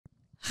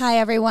Hi,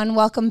 everyone.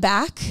 Welcome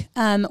back.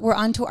 We're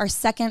on to our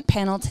second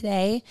panel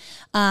today,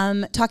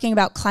 talking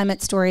about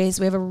climate stories.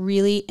 We have a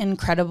really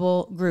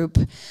incredible group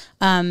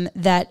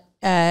that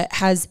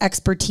has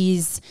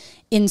expertise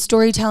in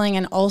storytelling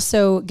and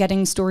also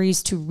getting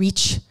stories to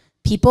reach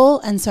people.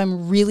 And so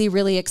I'm really,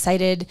 really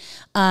excited.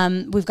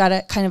 We've got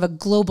a kind of a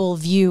global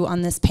view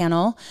on this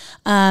panel.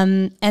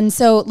 And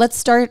so let's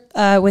start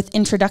with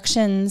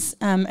introductions.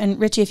 And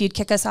Richie, if you'd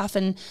kick us off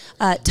and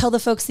tell the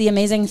folks the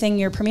amazing thing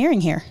you're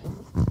premiering here.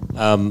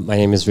 My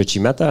name is Richie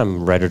Mehta.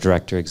 I'm writer,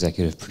 director,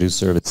 executive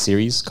producer of a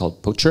series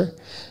called Poacher,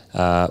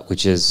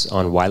 which is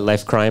on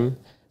wildlife crime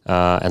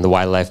and the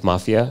wildlife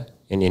mafia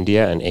in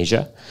India and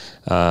Asia.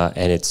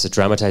 And it's a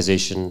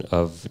dramatization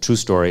of a true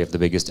story of the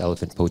biggest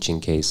elephant poaching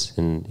case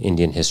in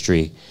Indian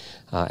history,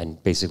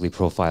 and basically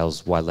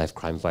profiles wildlife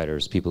crime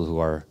fighters, people who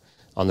are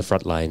on the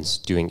front lines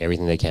doing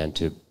everything they can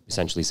to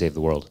essentially save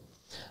the world.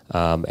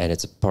 And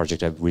it's a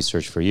project I've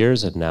researched for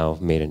years and now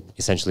made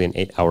essentially an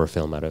 8-hour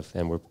film out of,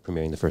 and we're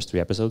premiering the first 3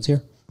 episodes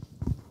here.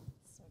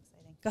 So exciting.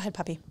 Go ahead,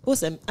 Poppy.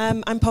 Awesome.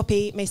 I'm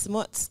Poppy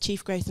Mason-Watts,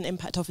 Chief Growth and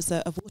Impact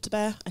Officer of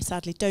Waterbear. I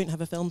sadly don't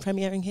have a film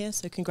premiering here,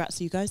 so congrats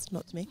to you guys,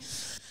 not to me.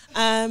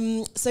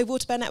 So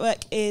Waterbear Network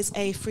is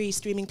a free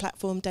streaming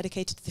platform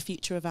dedicated to the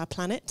future of our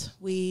planet.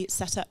 We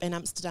set up in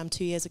Amsterdam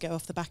 2 years ago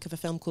off the back of a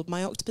film called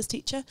My Octopus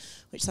Teacher,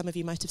 which some of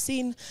you might have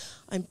seen.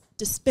 I'm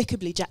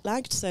despicably jet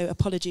lagged, so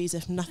apologies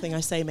if nothing I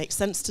say makes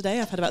sense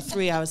today. I've had about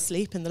 3 hours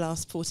sleep in the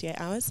last 48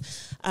 hours.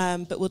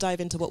 But we'll dive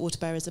into what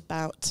Waterbear is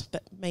about.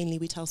 But mainly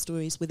we tell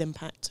stories with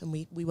impact, and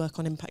we work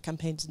on impact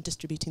campaigns and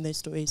distributing those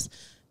stories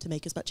to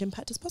make as much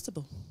impact as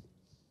possible.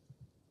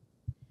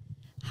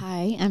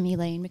 Hi, I'm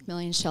Elaine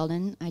McMillion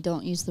Sheldon. I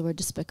don't use the word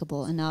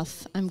despicable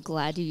enough. I'm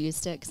glad you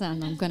used it because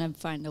I'm going to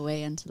find a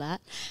way into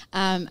that.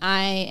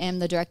 I am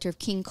the director of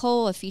King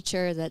Cole, a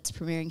feature that's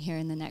premiering here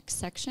in the next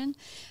section.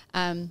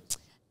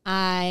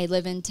 I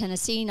live in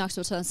Tennessee,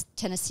 Knoxville,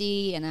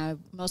 Tennessee, and I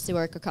mostly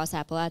work across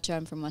Appalachia.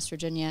 I'm from West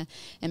Virginia,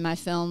 and my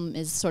film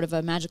is sort of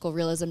a magical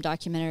realism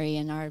documentary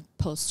in our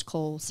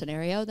post-coal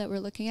scenario that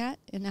we're looking at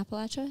in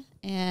Appalachia,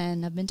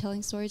 and I've been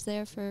telling stories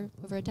there for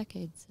over a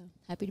decade, so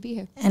happy to be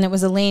here. And it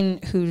was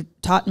Elaine who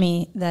taught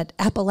me that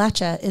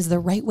Appalachia is the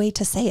right way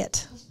to say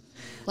it.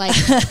 Like,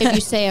 if you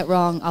say it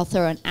wrong, I'll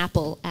throw an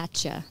apple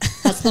at you.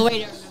 That's the way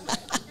to remember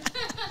it.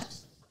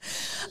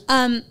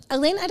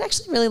 Elaine, I'd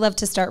actually really love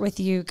to start with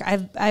you.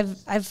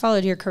 I've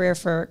followed your career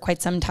for quite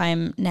some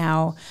time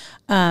now,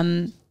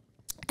 and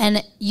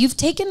you've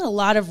taken a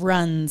lot of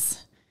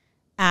runs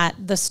at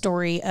the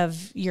story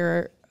of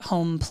your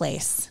home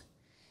place.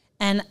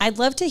 And I'd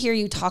love to hear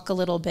you talk a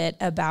little bit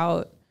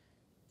about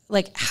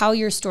like how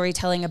your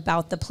storytelling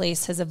about the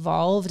place has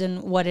evolved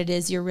and what it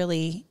is you're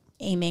really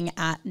aiming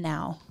at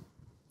now.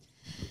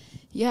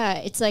 Yeah,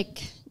 it's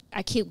like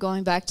I keep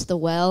going back to the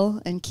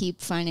well and keep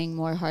finding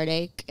more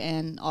heartache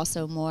and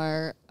also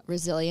more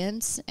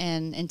resilience.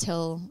 And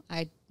until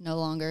I no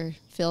longer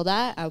feel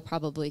that, I'll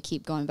probably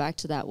keep going back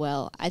to that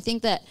well. I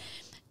think that,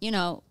 you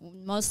know,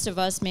 most of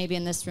us maybe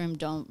in this room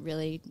don't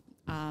really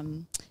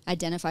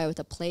identify with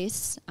a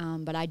place,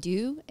 but I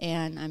do.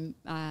 And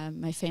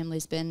my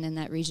family's been in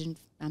that region.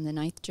 I'm the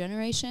 9th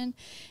generation,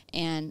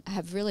 and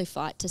have really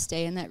fought to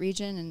stay in that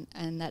region,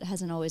 and that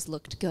hasn't always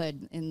looked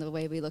good in the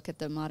way we look at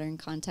the modern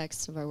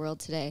context of our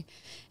world today.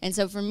 And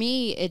so for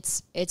me,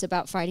 it's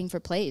about fighting for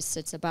place.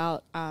 It's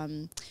about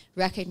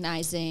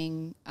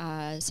recognizing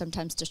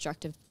sometimes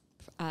destructive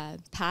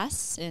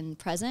past and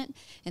present,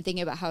 and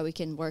thinking about how we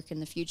can work in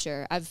the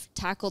future. I've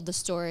tackled the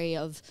story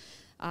of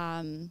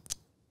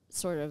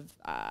sort of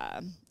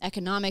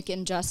economic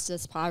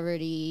injustice,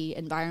 poverty,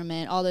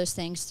 environment, all those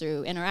things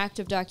through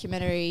interactive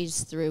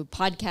documentaries, through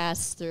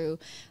podcasts, through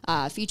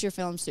feature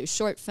films, through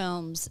short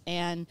films.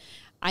 And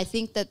I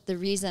think that the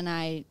reason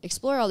I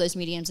explore all those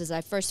mediums is I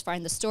first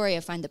find the story,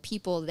 I find the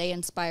people, they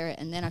inspire it,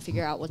 and then I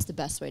figure out what's the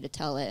best way to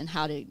tell it and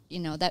how to, you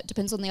know, that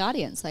depends on the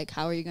audience. Like,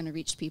 how are you going to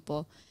reach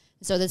people?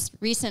 So this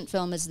recent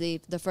film is the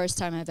first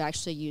time I've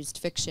actually used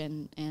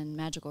fiction and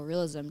magical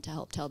realism to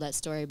help tell that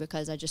story,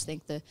 because I just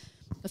think the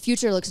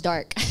future looks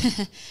dark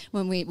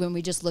when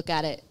we just look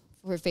at it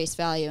for face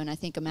value, and I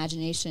think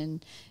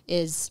imagination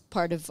is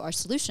part of our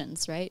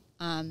solutions, right?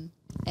 And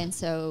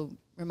so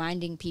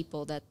reminding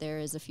people that there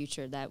is a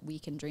future that we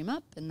can dream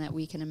up and that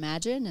we can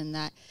imagine, and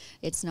that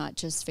it's not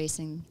just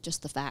facing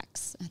just the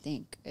facts, I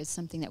think is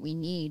something that we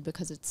need,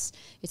 because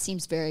it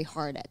seems very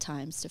hard at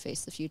times to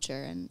face the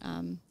future,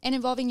 and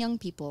involving young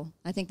people.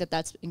 I think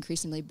that's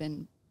increasingly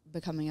been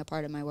becoming a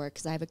part of my work,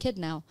 because I have a kid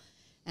now,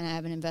 and I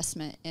have an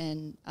investment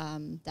in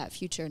that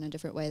future in a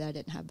different way that I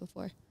didn't have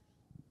before.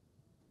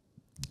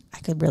 I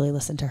could really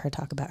listen to her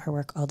talk about her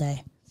work all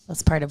day.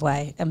 That's part of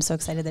why I'm so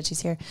excited that she's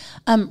here.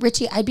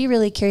 Richie, I'd be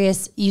really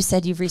curious. You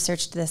said you've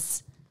researched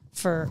this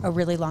for a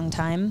really long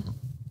time.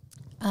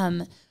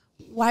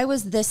 Why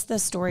was this the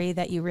story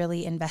that you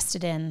really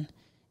invested in,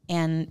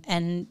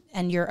 and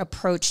your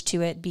approach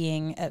to it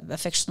being a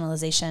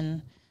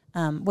fictionalization?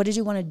 What did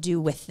you want to do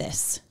with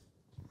this?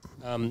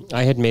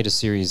 I had made a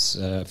series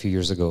a few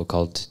years ago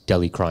called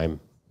Delhi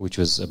Crime, which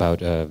was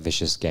about a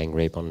vicious gang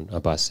rape on a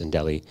bus in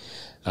Delhi.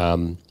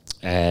 When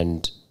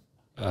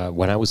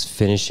I was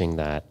finishing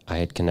that, I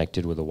had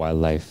connected with a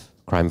wildlife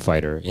crime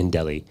fighter in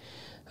Delhi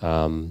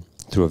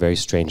through a very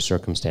strange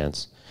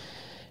circumstance.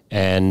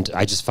 And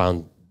I just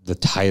found the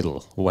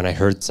title, when I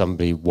heard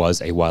somebody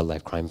was a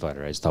wildlife crime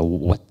fighter, I just thought,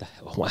 what the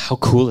hell? How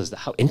cool is that?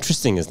 How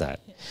interesting is that?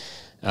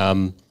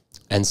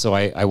 And so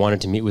I wanted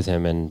to meet with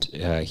him, and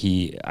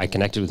I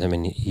connected with him,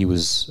 and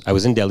I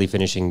was in Delhi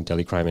finishing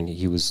Delhi Crime, and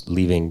he was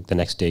leaving the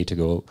next day to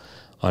go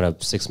on a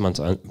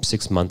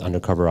 6-month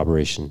undercover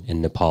operation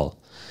in Nepal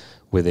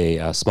with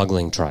a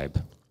smuggling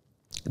tribe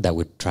that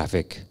would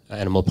traffic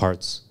animal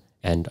parts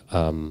and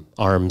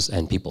arms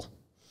and people.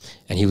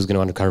 And he was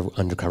going to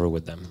undercover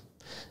with them.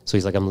 So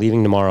he's like, I'm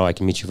leaving tomorrow. I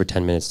can meet you for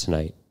 10 minutes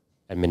tonight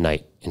at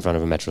midnight in front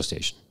of a metro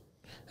station.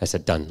 I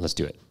said, done, let's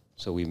do it.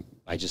 So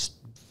I just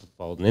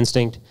followed an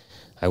instinct.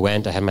 I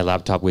went, I had my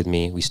laptop with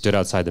me. We stood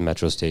outside the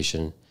metro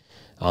station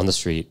on the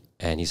street,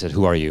 and he said,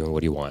 who are you and what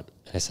do you want?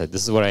 And I said,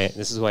 this is who I am,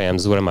 this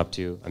is what I'm up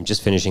to. I'm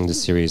just finishing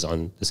this series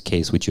on this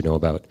case, which you know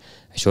about.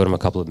 I showed him a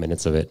couple of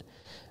minutes of it.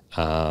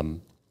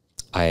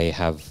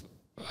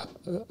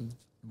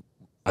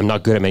 I'm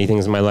not good at many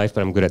things in my life,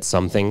 but I'm good at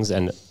some things.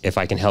 And if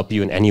I can help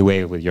you in any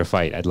way with your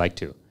fight, I'd like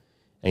to.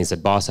 And he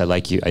said, boss, I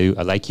like you.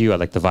 I like you. I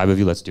like the vibe of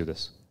you. Let's do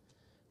this.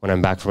 When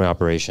I'm back from my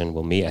operation,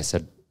 we'll meet. I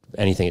said,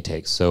 anything it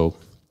takes. So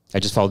I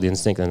just followed the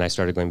instinct, and then I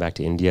started going back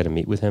to India to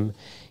meet with him.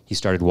 He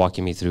started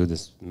walking me through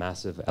this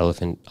massive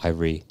elephant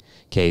ivory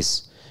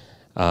case,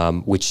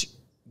 which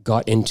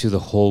got into the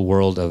whole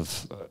world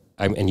of,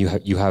 and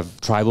you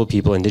have tribal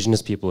people,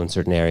 indigenous people in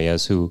certain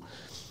areas who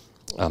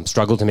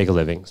struggle to make a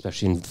living,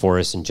 especially in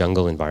forest and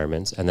jungle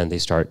environments, and then they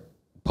start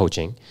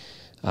poaching.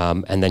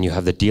 And then you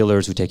have the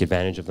dealers who take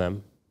advantage of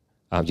them.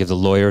 You have the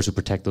lawyers who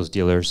protect those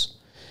dealers.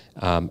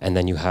 And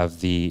then you have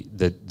the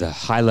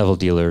high-level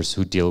dealers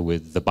who deal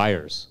with the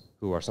buyers,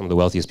 who are some of the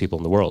wealthiest people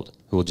in the world,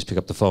 who will just pick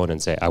up the phone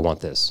and say, I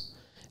want this.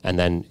 And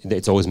then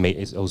it's always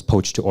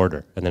poached to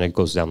order. And then it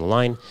goes down the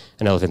line,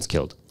 and elephant's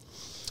killed.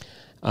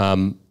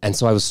 And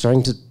so I was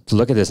starting to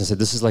look at this and said,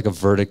 this is like a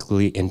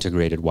vertically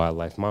integrated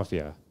wildlife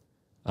mafia,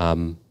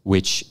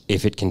 which,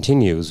 if it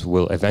continues,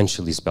 will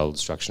eventually spell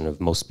destruction of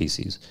most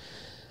species.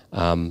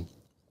 And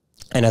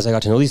as I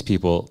got to know these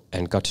people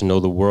and got to know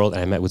the world,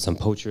 and I met with some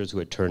poachers who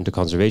had turned to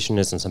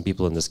conservationists and some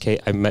people in this case,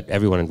 I met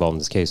everyone involved in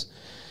this case.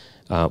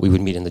 We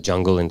would meet in the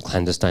jungle in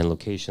clandestine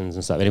locations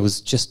and stuff. And it was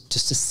just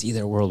to see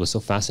their world was so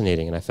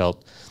fascinating. And I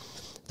felt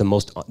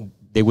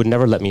they would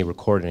never let me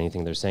record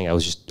anything they're saying. I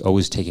was just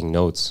always taking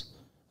notes.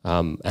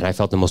 And I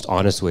felt the most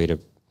honest way to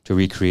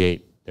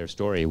recreate their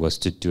story was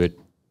to do it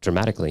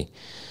dramatically.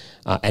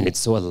 And it's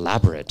so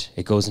elaborate.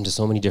 It goes into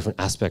so many different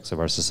aspects of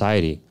our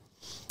society,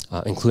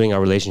 including our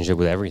relationship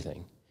with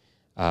everything,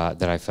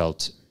 that I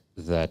felt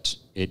that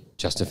it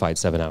justified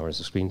 7 hours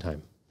of screen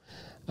time.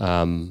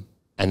 And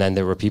then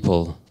there were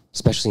people,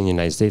 especially in the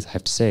United States, I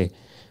have to say,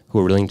 who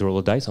were willing to roll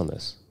the dice on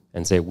this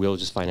and say, we'll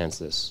just finance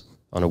this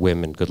on a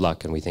whim and good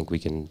luck, and we think we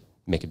can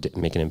make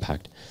an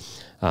impact.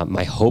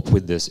 My hope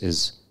with this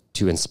is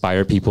to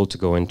inspire people to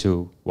go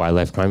into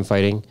wildlife crime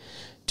fighting,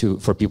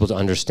 for people to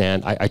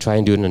understand. I try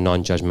and do it in a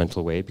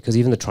non-judgmental way, because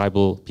even the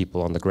tribal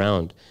people on the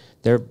ground,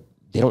 they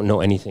don't know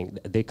anything.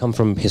 They come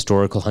from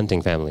historical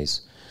hunting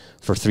families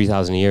for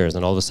 3,000 years,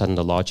 and all of a sudden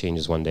the law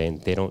changes one day,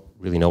 and they don't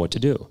really know what to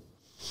do.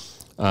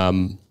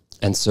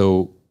 And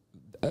so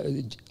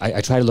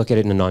I try to look at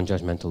it in a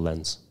non-judgmental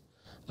lens.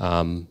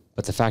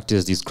 But the fact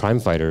is, these crime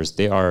fighters,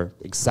 they are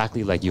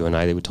exactly like you and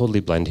I. They would totally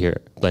blend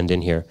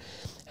in here,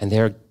 and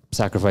they're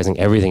sacrificing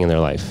everything in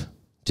their life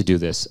to do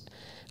this.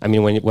 I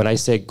mean, when I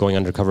say going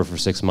undercover for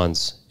 6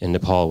 months in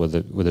Nepal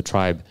with a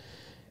tribe,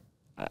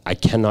 I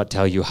cannot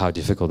tell you how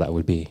difficult that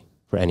would be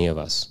for any of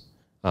us.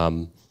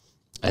 And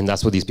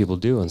that's what these people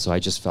do. And so I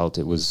just felt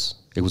it was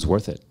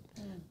worth it.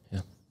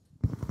 Yeah.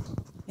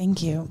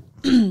 Thank you.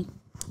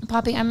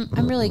 Poppy,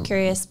 I'm really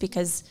curious,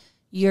 because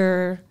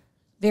you're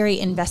very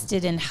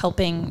invested in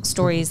helping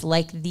stories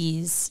like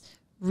these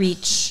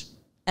reach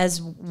as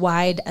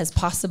wide as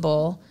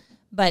possible.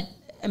 But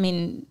I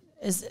mean,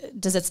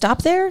 does it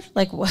stop there?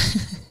 Like, what?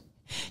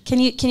 Can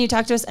you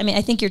talk to us? I mean,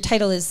 I think your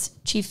title is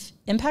Chief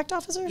Impact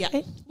Officer. Yeah.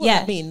 Right? What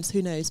that means,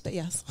 who knows? But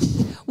yes.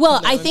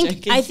 Well, No,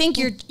 I think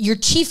you're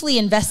chiefly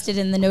invested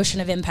in the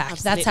notion of impact.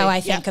 Absolutely. That's how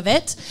I think of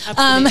it.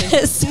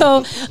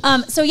 So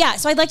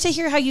I'd like to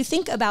hear how you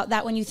think about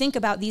that when you think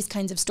about these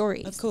kinds of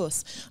stories. Of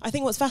course. I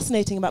think what's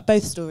fascinating about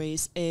both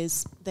stories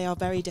is they are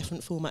very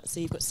different formats.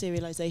 So you've got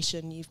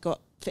serialization, you've got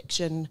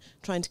fiction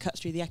trying to cut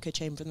through the echo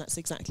chamber, and that's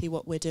exactly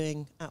what we're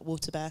doing at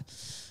Waterbear.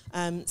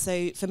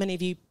 So for many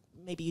of you,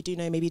 maybe you do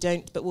know, maybe you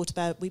don't, but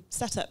Waterbear, we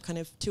set up kind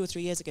of 2 or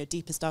 3 years ago,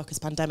 Deepest,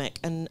 Darkest Pandemic,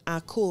 and our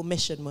core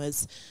mission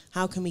was,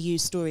 how can we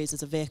use stories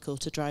as a vehicle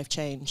to drive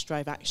change,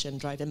 drive action,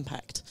 drive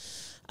impact?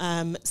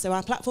 So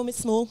our platform is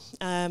small.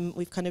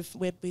 We're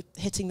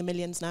hitting the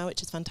millions now,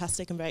 which is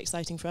fantastic and very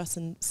exciting for us.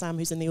 And Sam,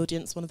 who's in the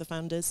audience, one of the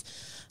founders.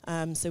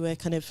 So we're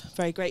kind of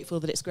very grateful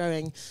that it's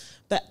growing.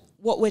 But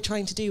what we're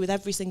trying to do with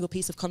every single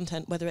piece of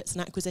content, whether it's an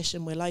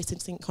acquisition, we're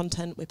licensing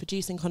content, we're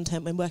producing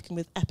content, we're working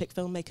with epic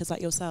filmmakers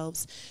like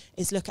yourselves,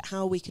 is look at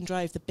how we can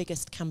drive the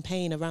biggest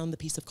campaign around the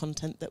piece of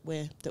content that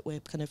we're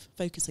kind of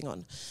focusing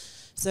on.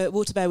 So at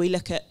Waterbear, we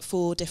look at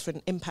 4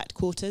 different impact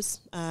quarters,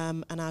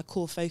 and our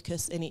core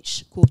focus in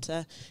each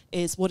quarter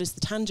is what is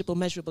the tangible,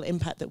 measurable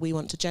impact that we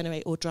want to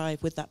generate or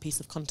drive with that piece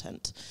of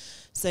content.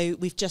 So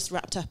we've just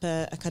wrapped up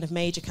a kind of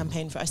major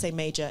campaign I say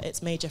major,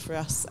 it's major for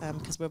us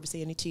because we're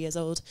obviously only 2 years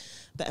old,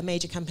 but a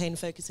major campaign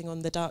focusing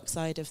on the dark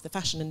side of the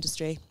fashion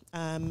industry.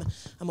 And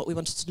what we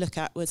wanted to look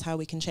at was how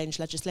we can change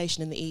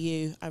legislation in the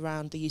EU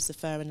around the use of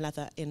fur and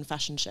leather in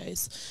fashion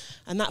shows.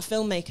 And that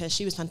filmmaker,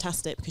 she was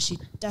fantastic because she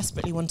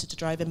desperately wanted to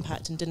drive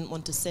impact and didn't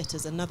want to sit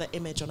as another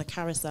image on a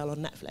carousel on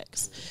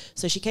Netflix.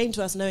 So she came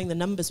to us knowing the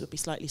numbers would be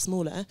slightly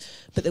smaller,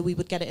 but that we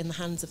would get it in the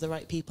hands of the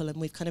right people. And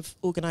we've kind of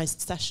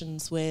organised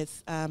sessions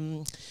with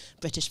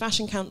British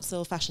Fashion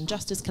Council, Fashion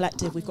Justice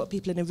Collective. We've got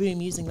people in a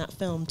room using that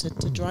film to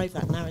drive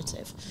that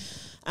narrative.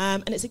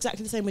 And it's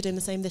exactly the same. We're doing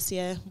the same this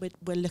year.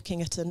 We're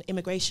looking at an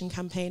immigration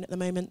campaign at the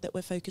moment that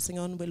we're focusing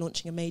on. We're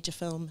launching a major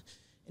film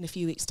in a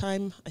few weeks'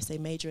 time. I say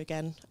major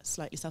again,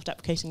 slightly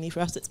self-deprecatingly for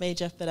us, it's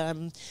major, but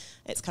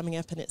it's coming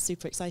up and it's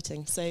super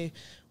exciting. So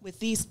with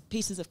these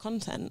pieces of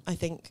content, I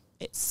think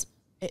it's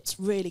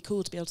really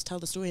cool to be able to tell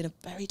the story in a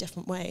very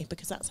different way,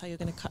 because that's how you're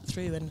going to cut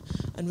through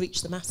and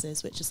reach the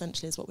masses, which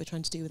essentially is what we're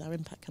trying to do with our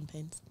impact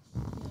campaigns.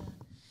 Yeah.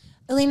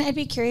 Elaine, I'd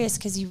be curious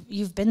because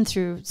you've been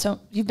through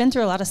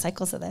a lot of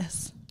cycles of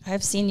this.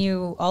 I've seen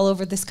you all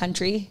over this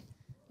country.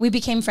 We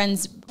became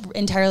friends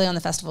entirely on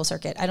the festival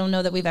circuit. I don't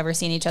know that we've ever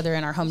seen each other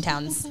in our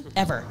hometowns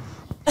ever.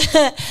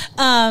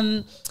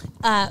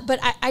 But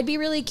I'd be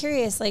really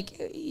curious. Like,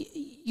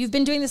 you've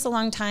been doing this a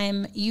long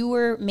time. You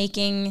were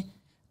making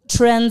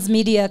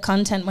transmedia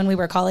content when we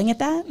were calling it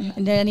that.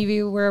 And any of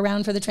you were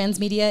around for the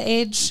transmedia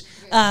age?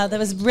 That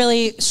was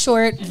really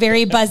short,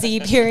 very buzzy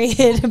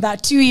period,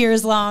 about 2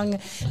 years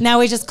long. Now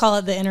we just call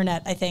it the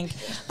internet, I think.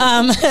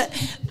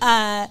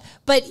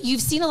 But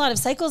you've seen a lot of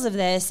cycles of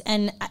this,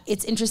 and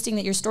it's interesting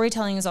that your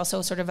storytelling is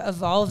also sort of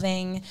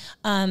evolving.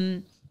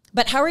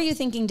 But how are you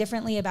thinking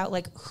differently about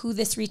like who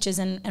this reaches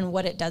and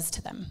what it does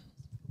to them?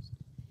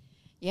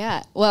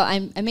 Yeah, well,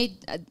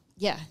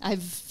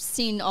 I've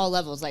seen all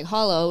levels. Like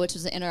Hollow, which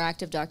was an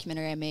interactive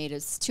documentary I made,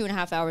 is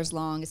 2.5 hours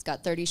long. It's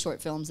got 30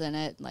 short films in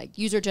it, like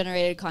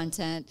user-generated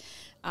content.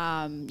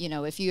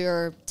 If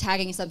you're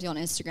tagging something on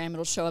Instagram,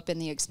 it'll show up in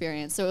the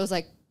experience. So it was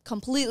like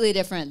completely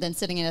different than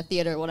sitting in a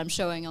theater, what I'm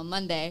showing on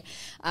Monday,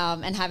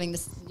 and having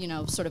this,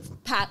 sort of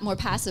more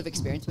passive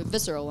experience, but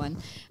visceral one.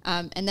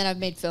 And then I've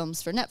made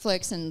films for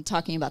Netflix, and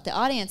talking about the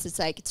audience,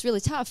 it's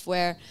really tough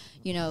where,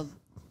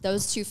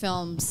 those 2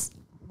 films,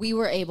 we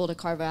were able to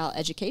carve out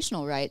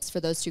educational rights for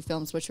those 2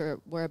 films, which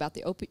were about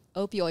the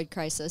opioid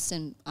crisis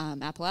in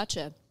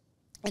Appalachia.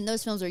 And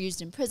those films are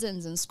used in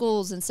prisons and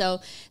schools. And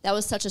so that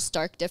was such a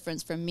stark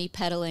difference from me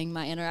peddling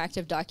my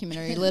interactive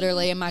documentary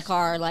literally in my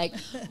car, like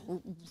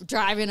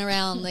driving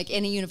around like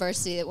any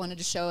university that wanted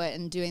to show it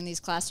and doing these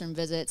classroom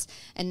visits.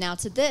 And now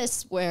to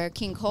this, where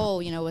King Cole,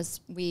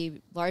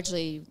 we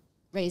largely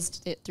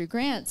raised it through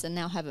grants and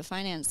now have it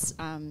financed.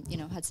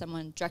 Had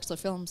someone, Drexler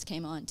Films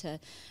came on to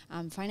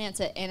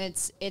finance it. And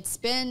it's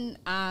been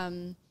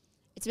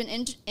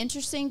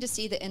interesting to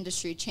see the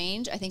industry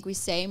change. I think we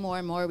say more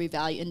and more we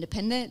value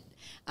independent,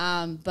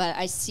 but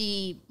I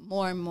see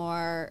more and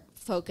more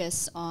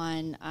focus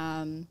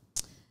on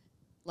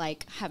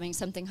like having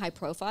something high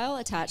profile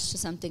attached to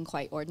something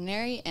quite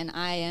ordinary. And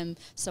I am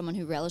someone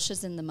who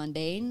relishes in the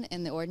mundane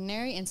and the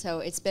ordinary. And so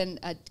it's been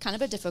a kind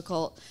of a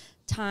difficult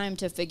time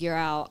to figure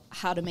out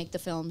how to make the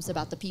films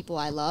about the people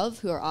I love,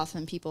 who are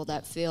often people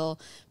that feel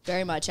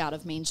very much out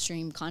of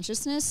mainstream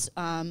consciousness,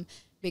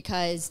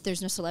 because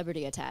there's no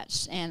celebrity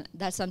attached. And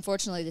that's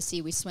unfortunately the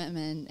sea we swim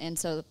in. And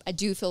so I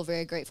do feel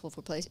very grateful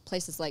for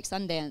places like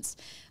Sundance,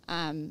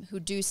 who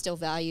do still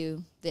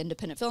value the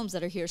independent films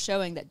that are here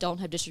showing that don't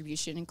have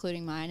distribution,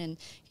 including mine, and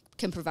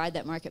can provide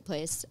that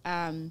marketplace.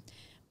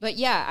 But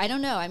yeah, I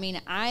don't know. I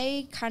mean,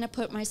 I kind of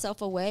put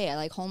myself away. I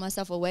like hold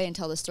myself away and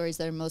tell the stories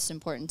that are most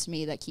important to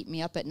me, that keep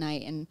me up at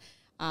night. And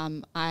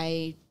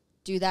I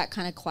do that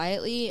kind of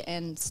quietly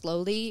and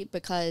slowly,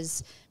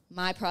 because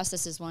my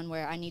process is one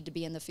where I need to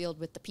be in the field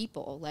with the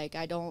people. Like,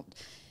 I don't,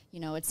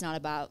 it's not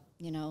about,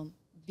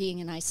 being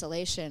in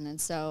isolation.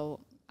 And so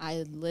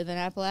I live in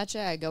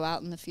Appalachia. I go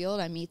out in the field.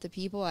 I meet the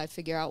people. I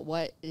figure out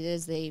what it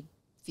is they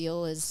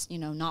feel is,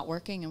 not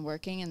working and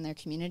working in their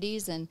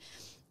communities. And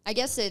I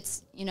guess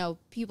it's,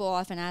 people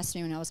often ask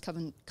me when I was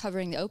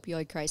covering the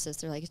opioid crisis,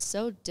 they're like, it's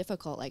so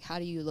difficult. Like, how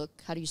do you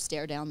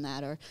stare down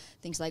that, or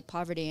things like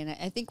poverty? And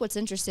I think what's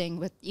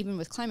interesting even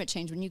with climate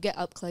change, when you get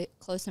up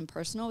close and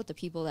personal with the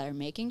people that are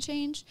making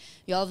change,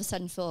 you all of a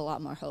sudden feel a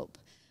lot more hope.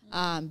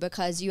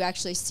 Because you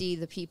actually see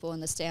the people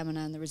and the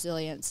stamina and the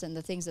resilience and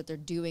the things that they're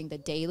doing, the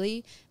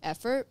daily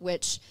effort,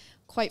 which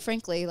quite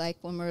frankly, like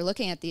when we're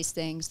looking at these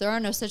things, there are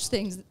no such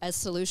things as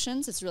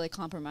solutions. It's really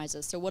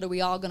compromises. So what are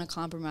we all going to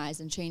compromise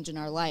and change in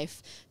our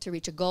life to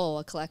reach a goal,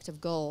 a collective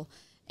goal?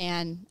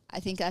 And I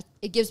think that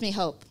it gives me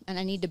hope, and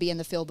I need to be in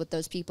the field with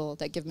those people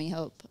that give me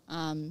hope.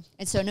 And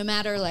so no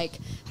matter like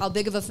how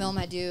big of a film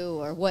I do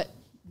or what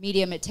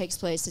medium it takes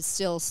place, it's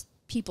still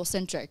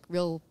people-centric,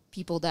 real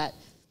people that,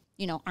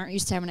 you know, aren't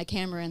used to having a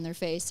camera in their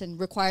face and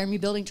require me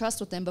building trust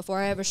with them before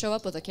I ever show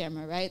up with a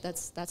camera, right?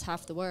 That's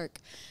half the work.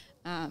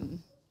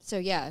 So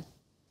yeah,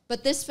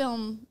 but this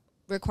film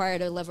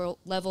required a level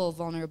of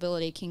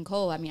vulnerability. King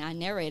Cole, I mean, I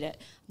narrate it.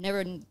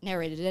 Never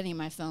narrated any of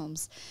my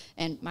films,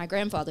 and my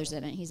grandfather's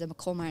in it. He's a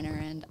coal miner,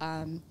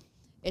 and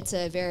it's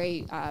a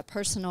very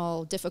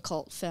personal,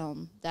 difficult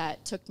film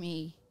that took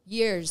me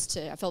years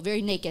to. I felt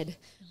very naked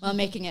while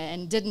making it,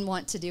 and didn't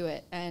want to do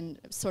it, and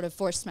sort of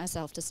forced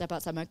myself to step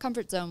outside my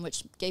comfort zone,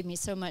 which gave me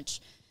so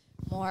much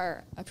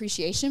more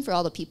appreciation for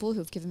all the people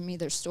who've given me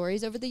their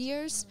stories over the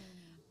years.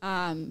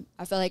 I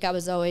feel like I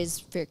was always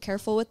very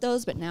careful with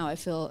those, but now I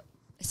feel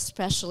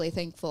especially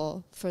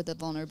thankful for the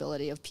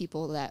vulnerability of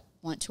people that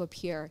want to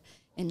appear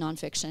in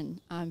nonfiction,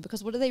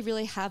 because what do they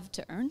really have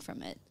to earn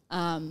from it?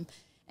 And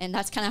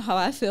that's kind of how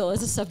I feel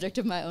as a subject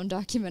of my own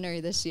documentary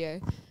this year.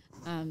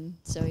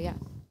 So yeah.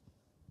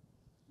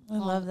 I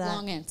love that.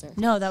 Long answer.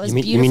 No, that was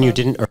beautiful. You mean you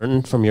didn't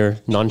earn from your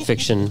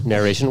nonfiction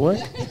narration work?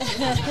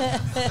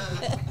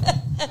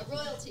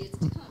 Royalty is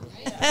to come,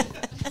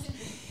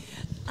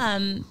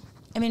 right?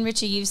 I mean,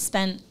 Richie, you've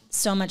spent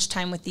so much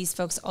time with these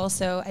folks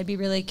also. I'd be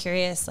really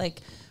curious,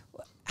 like,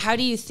 how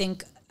do you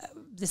think,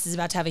 this is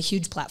about to have a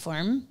huge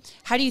platform,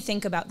 how do you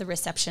think about the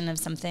reception of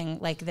something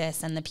like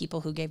this and the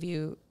people who gave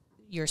you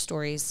your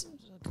stories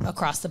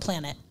across the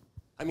planet?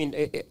 I mean,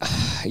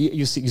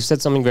 you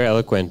said something very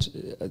eloquent.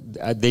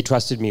 They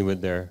trusted me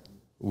with their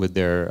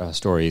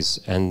stories,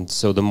 and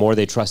so the more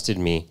they trusted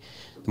me,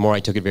 the more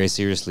I took it very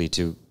seriously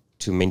to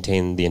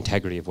maintain the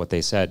integrity of what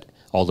they said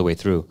all the way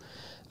through.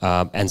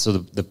 And so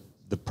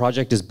the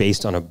project is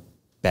based on a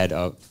bed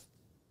of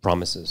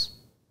promises.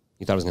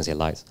 You thought I was going to say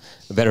lies.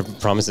 A bed of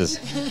promises,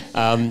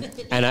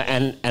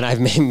 and I've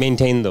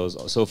maintained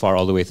those so far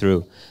all the way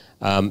through.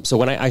 So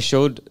when I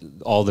showed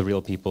all the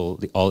real people,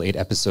 all 8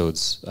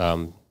 episodes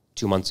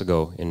 2 months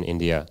ago in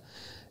India,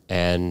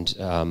 and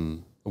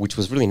which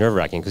was really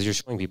nerve-wracking because you're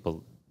showing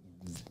people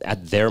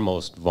at their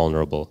most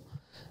vulnerable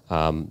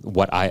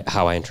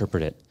how I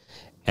interpret it,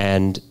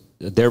 and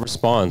their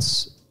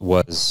response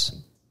was.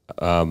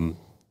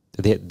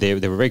 They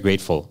were very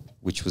grateful,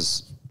 which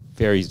was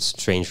very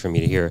strange for me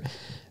to hear.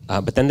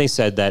 But then they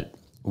said that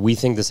we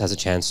think this has a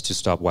chance to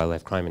stop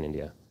wildlife crime in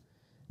India.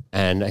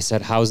 And I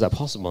said, how is that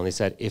possible? And they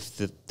said,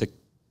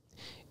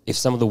 if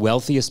some of the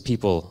wealthiest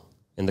people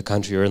in the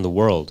country or in the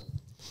world,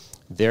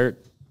 their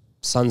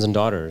sons and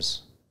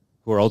daughters,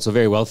 who are also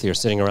very wealthy, are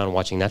sitting around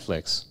watching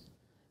Netflix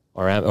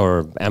or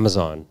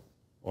Amazon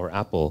or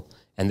Apple,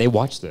 and they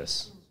watch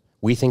this,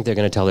 we think they're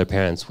going to tell their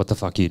parents, what the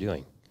fuck are you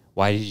doing?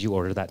 Why did you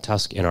order that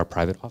tusk in our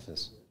private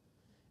office?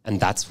 And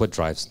that's what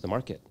drives the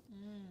market.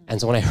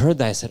 And so when I heard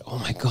that, I said, oh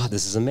my God,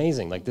 this is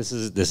amazing. Like, this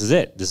is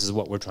it. This is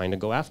what we're trying to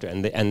go after.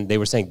 And they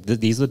were saying,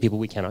 these are the people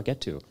we cannot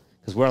get to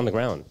because we're on the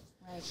ground.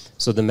 Right.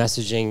 So the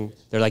messaging,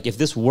 they're like, if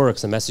this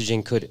works, the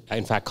messaging could,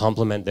 in fact,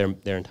 complement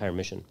their entire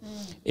mission,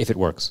 if it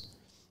works.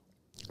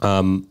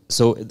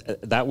 So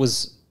that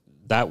was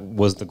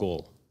the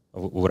goal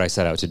of what I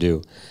set out to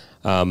do.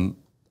 And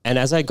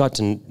as I got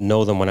to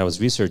know them when I was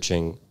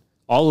researching,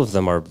 all of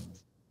them are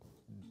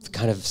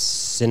kind of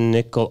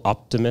cynical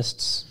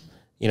optimists.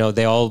 You know,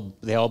 they all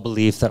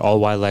believe that all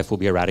wildlife will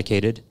be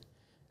eradicated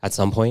at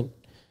some point,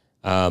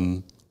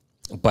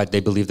 but they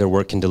believe their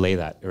work can delay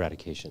that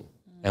eradication.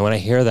 And when I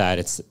hear that,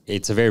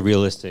 it's a very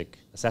realistic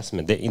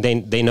assessment.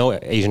 They know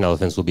Asian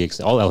elephants will be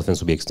all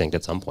elephants will be extinct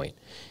at some point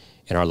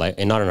in our life,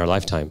 and not in our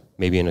lifetime,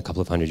 maybe in a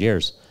couple of 100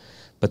 years,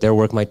 but their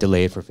work might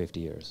delay it for 50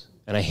 years.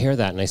 And I hear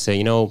that, and I say,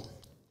 you know,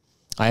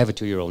 I have a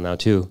 2-year-old now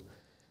too.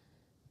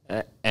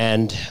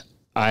 And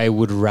I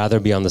would rather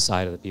be on the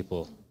side of the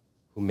people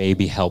who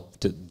maybe help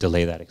to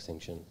delay that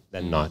extinction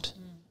than not.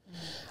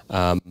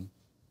 And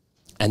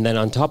then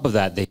on top of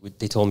that,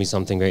 they told me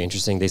something very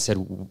interesting. They said,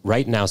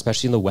 right now,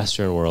 especially in the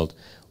Western world,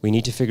 we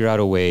need to figure out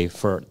a way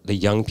for the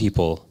young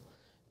people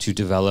to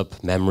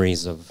develop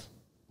memories of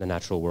the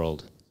natural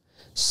world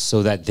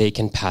so that they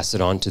can pass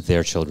it on to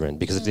their children.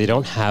 Because if they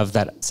don't have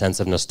that sense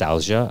of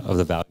nostalgia of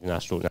the value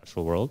of the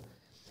natural world,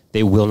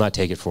 they will not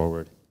take it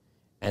forward.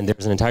 And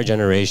there's an entire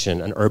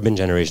generation, an urban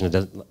generation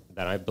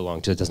that I belong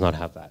to, that does not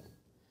have that.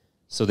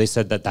 So they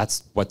said that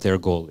that's what their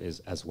goal is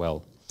as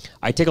well.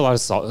 I take a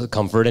lot of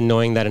comfort in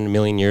knowing that in a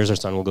million years our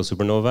sun will go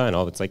supernova, and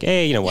all it's like,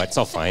 hey, you know what, it's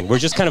all fine. We're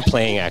just kind of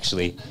playing,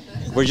 actually.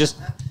 We're just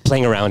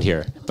playing around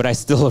here. But I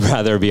still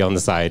rather be on the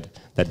side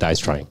that dies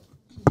trying.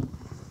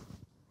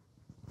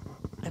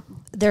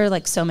 There are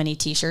like so many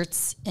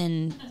T-shirts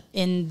in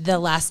the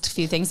last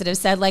few things that have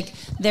said. Like,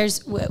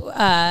 there's...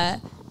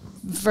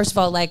 first of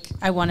all, like,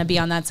 I want to be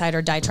on that side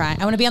or die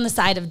trying. I want to be on the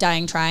side of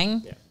dying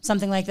trying,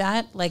 something like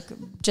that. Like,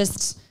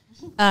 just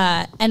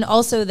And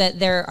also that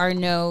there are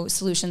no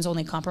solutions,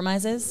 only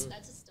compromises.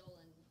 That's a stolen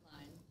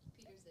line.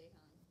 Peter Zahan.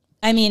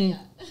 I mean,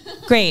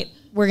 great.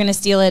 We're going to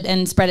steal it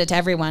and spread it to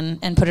everyone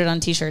and put it on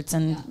T-shirts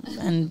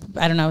and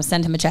I don't know,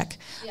 send him a check.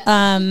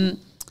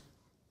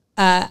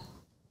 Yeah.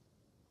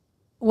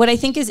 What I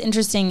think is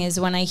interesting is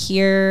when I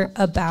hear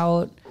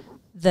about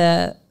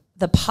the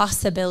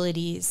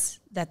possibilities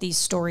that these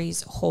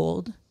stories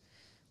hold,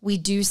 we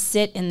do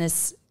sit in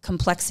this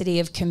complexity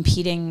of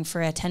competing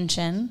for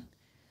attention,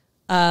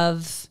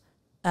 of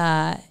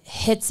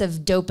hits of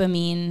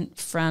dopamine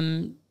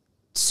from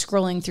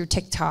scrolling through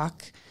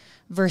TikTok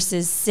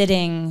versus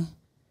sitting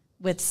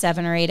with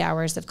 7 or 8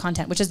 hours of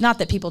content, which is not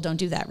that people don't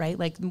do that, right?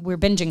 Like we're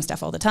binging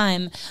stuff all the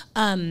time.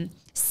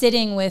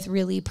 Sitting with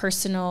really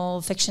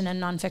personal fiction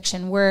and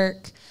nonfiction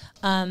work.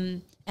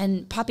 And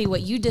Poppy,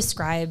 what you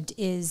described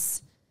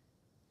is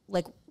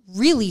like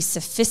really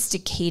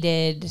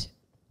sophisticated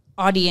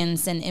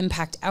audience and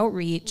impact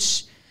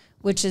outreach,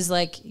 which is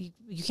like,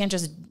 you can't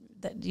just,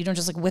 you don't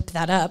just like whip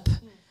that up.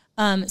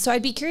 So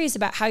I'd be curious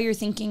about how you're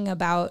thinking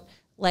about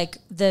like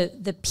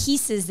the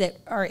pieces that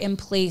are in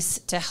place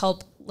to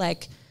help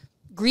like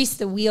grease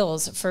the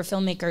wheels for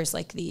filmmakers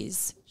like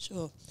these.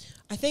 Sure.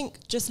 I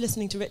think just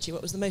listening to Richie,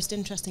 what was the most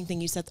interesting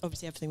thing you said?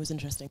 Obviously, everything was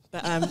interesting.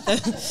 But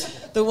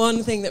the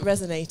one thing that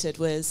resonated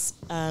was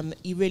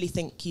you really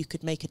think you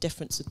could make a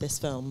difference with this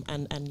film.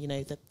 And you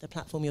know, the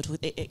platform you're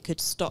talking, it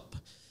could stop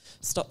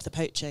the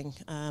poaching.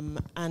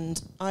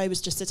 And I was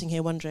just sitting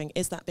here wondering,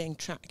 is that being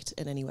tracked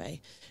in any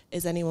way?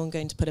 Is anyone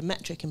going to put a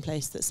metric in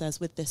place that says,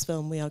 with this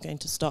film, we are going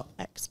to stop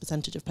X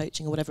percentage of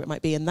poaching or whatever it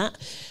might be? And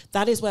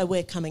that is where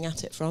we're coming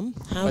at it from.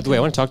 By the way, I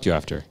want to talk to you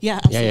after.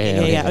 Yeah,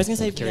 absolutely. Yeah. I was going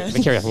to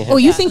say... Carry on. Oh,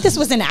 you think this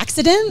was an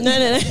accident? No.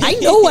 I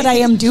know what I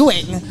am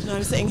doing. No,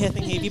 I'm sitting here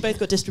thinking, if you both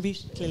got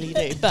distribution, clearly you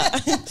do.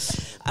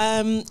 But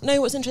no,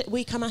 what's interesting,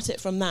 we come at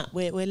it from that.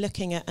 We're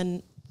looking at...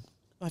 and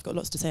I've got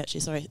lots to say,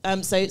 actually, sorry.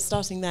 So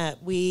starting there,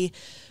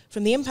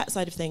 from the impact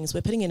side of things,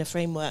 we're putting in a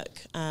framework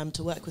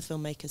to work with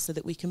filmmakers so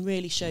that we can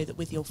really show that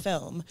with your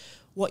film,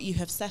 what you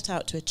have set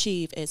out to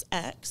achieve is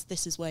X,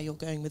 this is where you're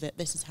going with it,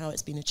 this is how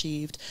it's been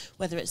achieved,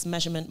 whether it's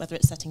measurement, whether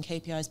it's setting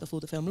KPIs before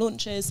the film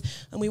launches,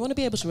 and we want to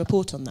be able to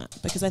report on that,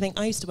 because I think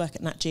I used to work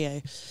at Nat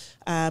Geo,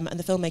 and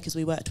the filmmakers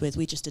we worked with,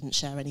 we just didn't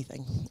share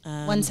anything.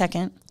 1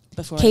 second.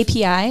 Before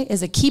KPI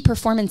is a key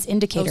performance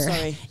indicator. Oh,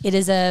 sorry. It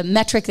is a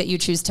metric that you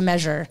choose to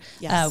measure.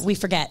 Yes. We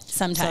forget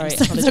sometimes.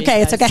 Sorry,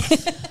 It's okay.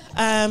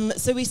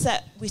 So we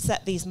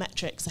set these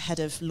metrics ahead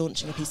of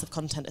launching a piece of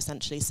content,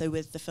 essentially. So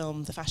with the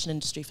film, the fashion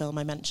industry film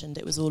I mentioned,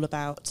 it was all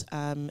about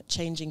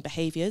changing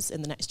behaviours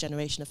in the next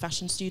generation of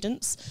fashion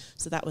students.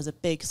 So that was a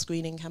big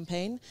screening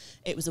campaign.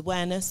 It was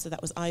awareness, so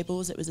that was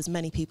eyeballs. It was as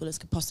many people as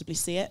could possibly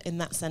see it. In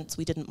that sense,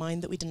 we didn't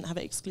mind that we didn't have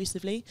it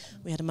exclusively.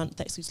 We had a month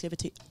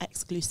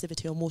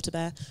exclusivity on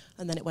Waterbear,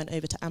 and then it went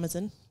over to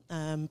Amazon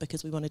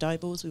because we wanted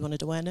eyeballs, we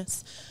wanted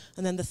awareness.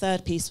 And then the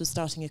third piece was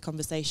starting a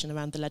conversation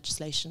around the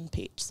legislation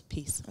piece.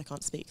 I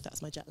can't speak,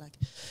 that's my jet lag.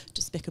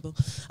 Despicable.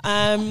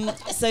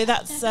 So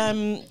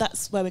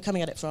that's where we're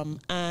coming at it from.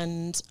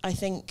 And I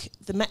think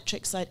the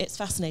metric side, it's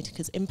fascinating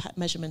because impact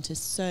measurement is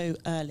so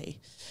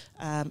early.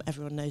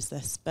 Everyone knows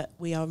this, but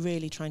we are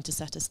really trying to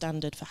set a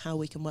standard for how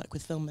we can work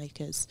with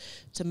filmmakers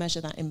to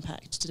measure that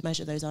impact, to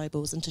measure those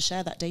eyeballs, and to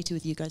share that data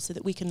with you guys so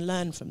that we can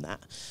learn from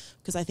that.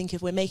 Because I think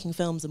if we're making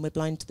films and we're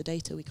blind to the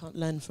data, we can't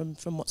learn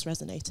from what's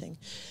resonating.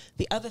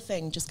 The other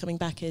thing, just coming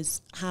back,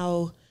 is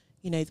how,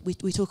 you know, we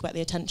talk about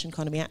the attention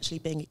economy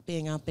actually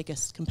being our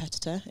biggest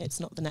competitor. It's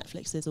not the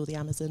Netflixes or the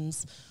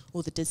Amazons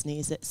or the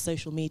Disneys, it's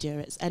social media,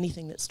 it's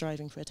anything that's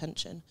striving for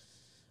attention.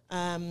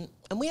 And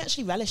we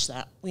actually relish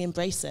that. We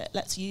embrace it.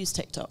 Let's use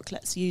TikTok.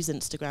 Let's use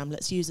Instagram.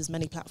 Let's use as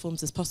many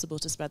platforms as possible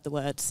to spread the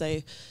word.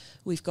 So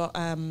we've got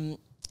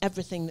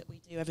everything that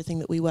we do, everything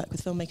that we work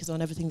with filmmakers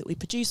on, everything that we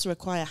produce or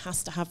acquire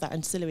has to have that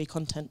ancillary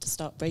content to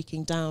start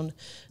breaking down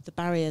the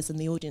barriers and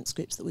the audience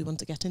groups that we want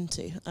to get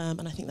into.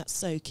 And I think that's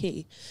so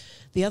key.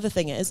 The other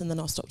thing is, and then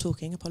I'll stop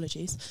talking,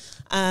 apologies,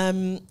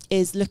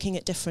 is looking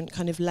at different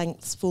kind of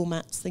lengths,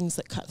 formats, things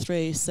that cut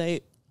through. So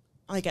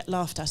I get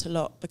laughed at a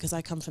lot because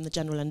I come from the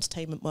general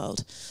entertainment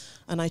world,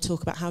 and I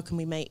talk about how can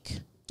we make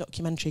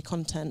documentary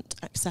content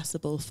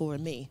accessible for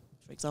me,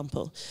 for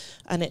example.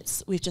 And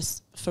we've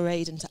just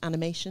forayed into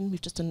animation. We've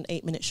just done an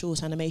 8-minute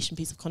short animation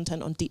piece of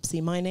content on deep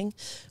sea mining,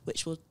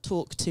 which will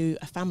talk to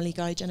a Family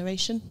Guy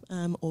generation,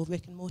 or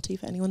Rick and Morty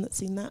for anyone that's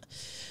seen that.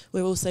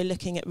 We're also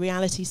looking at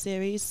reality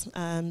series,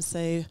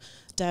 so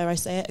dare I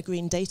say it, a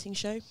green dating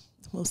show.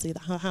 We'll see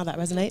how that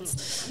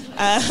resonates.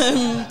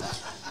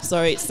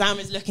 Sorry, Sam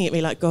is looking at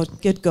me like,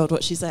 God, good God,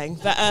 what's she saying?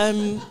 But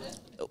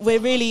we're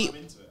really...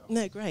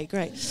 No, great.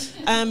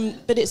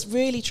 But it's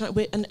really trying...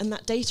 And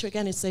that data,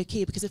 again, is so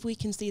key, because if we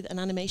can see that an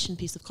animation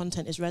piece of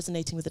content is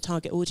resonating with the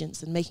target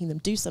audience and making them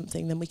do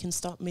something, then we can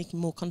start making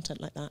more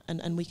content like that,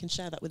 and we can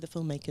share that with the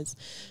filmmakers.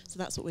 So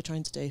that's what we're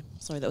trying to do.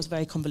 Sorry, that was a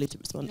very convoluted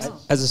response.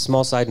 As a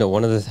small side note,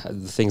 one of the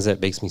things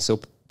that makes me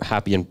so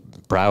happy and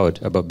proud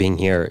about being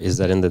here is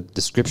that in the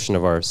description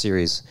of our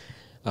series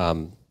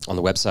on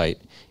the website,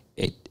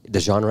 the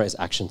genre is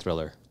action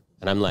thriller.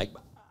 And I'm like,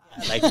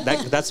 Like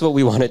that's what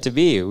we want it to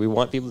be. We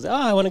want people to say, "Oh,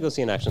 I want to go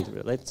see an action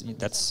thriller."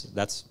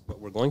 That's what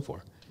we're going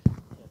for.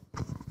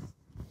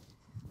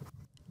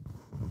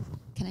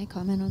 Can I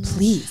comment on that?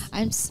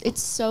 Please.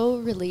 It's so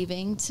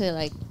relieving to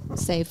like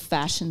say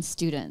fashion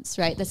students,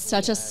 right? That's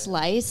such a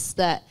slice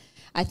that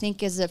I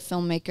think as a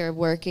filmmaker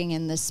working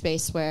in this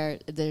space where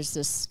there's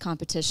this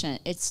competition,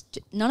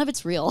 none of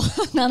it's real.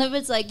 None of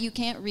it's like you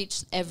can't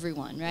reach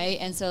everyone, right?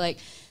 And so like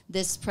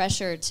this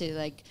pressure to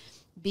like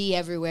be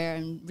everywhere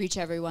and reach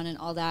everyone and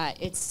all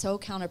that, it's so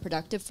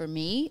counterproductive for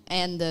me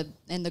and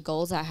the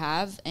goals I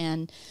have,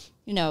 and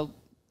you know,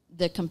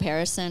 the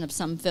comparison of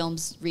some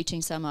films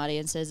reaching some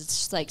audiences. It's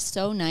just like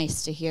so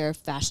nice to hear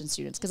fashion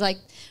students, because like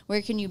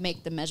where can you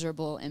make the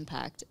measurable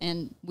impact?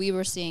 And we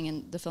were seeing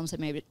in the films that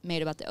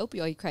made about the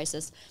opioid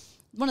crisis,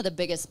 one of the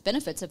biggest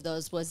benefits of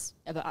those was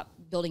about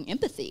building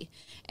empathy.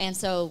 And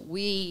so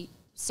we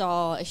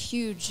saw a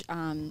huge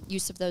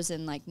use of those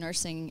in like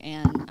nursing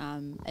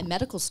and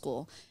medical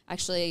school,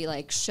 actually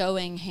like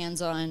showing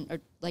hands-on, or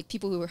like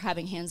people who were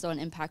having hands-on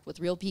impact with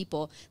real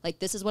people. Like,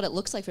 this is what it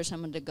looks like for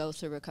someone to go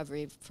through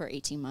recovery for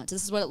 18 months.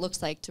 This is what it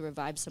looks like to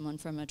revive someone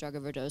from a drug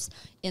overdose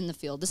in the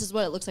field. This is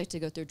what it looks like to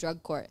go through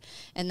drug court.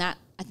 And that,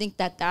 I think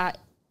that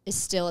is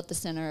still at the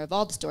center of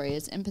all the story,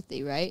 is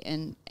empathy, right?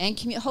 And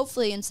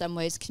hopefully in some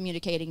ways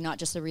communicating not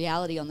just a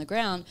reality on the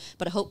ground,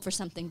 but a hope for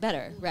something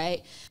better,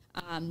 right?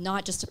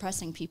 Not just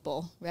depressing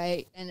people,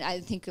 right? And I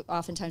think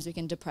oftentimes we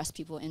can depress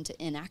people into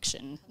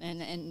inaction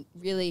and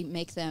really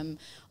make them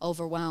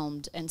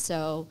overwhelmed. And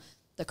so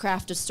the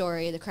craft of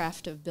story, the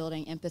craft of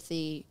building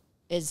empathy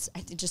is,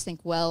 I just think,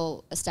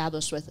 well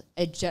established with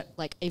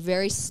a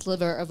very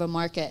sliver of a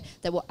market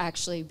that will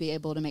actually be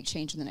able to make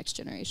change in the next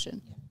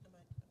generation.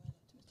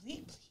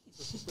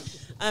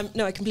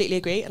 No, I completely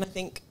agree, and I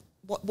think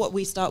what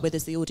we start with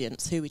is the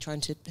audience, who we trying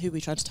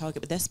to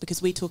target with this,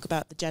 because we talk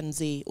about the Gen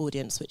Z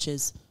audience, which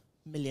is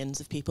millions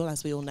of people,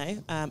 as we all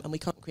know, and we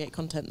can't create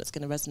content that's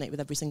going to resonate with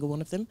every single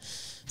one of them.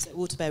 So at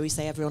Waterbear, we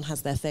say everyone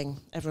has their thing,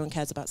 everyone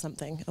cares about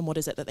something, and what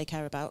is it that they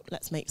care about?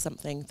 Let's make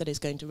something that is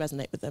going to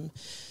resonate with them.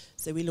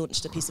 So we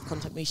launched a piece of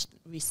content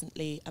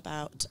recently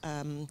about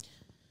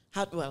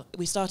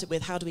we started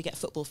with how do we get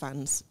football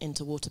fans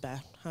into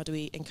Waterbear? How do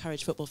we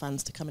encourage football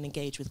fans to come and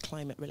engage with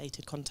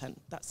climate-related content?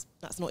 That's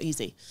not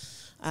easy.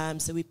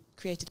 So we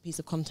created a piece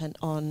of content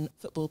on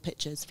football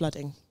pitches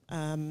flooding,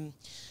 and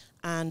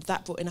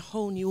that brought in a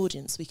whole new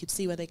audience. We could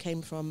see where they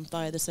came from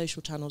via the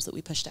social channels that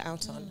we pushed it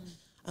out on,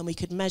 and we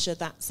could measure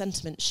that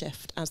sentiment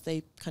shift as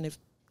they kind of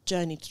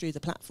journeyed through the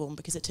platform,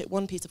 because it took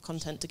one piece of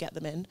content to get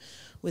them in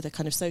with a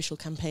kind of social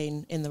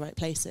campaign in the right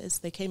places.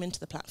 They came into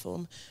the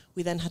platform.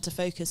 We then had to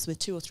focus with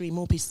 2 or 3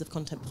 more pieces of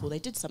content before they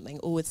did something,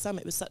 or with some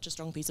it was such a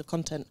strong piece of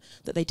content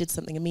that they did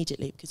something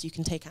immediately, because you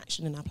can take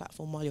action in our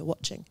platform while you're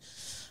watching.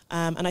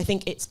 And I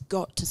think it's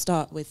got to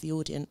start with the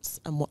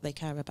audience and what they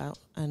care about,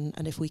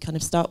 and if we kind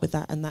of start with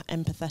that and that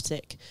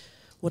empathetic,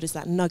 what is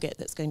that nugget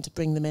that's going to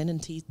bring them in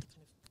and to kind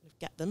of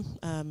get them,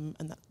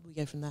 and that we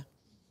go from there.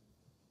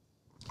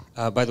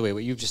 By the way,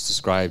 what you've just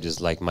described is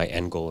like my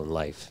end goal in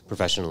life,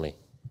 professionally.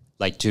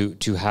 Like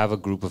to have a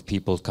group of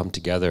people come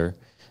together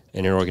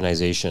in an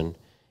organization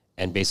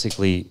and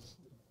basically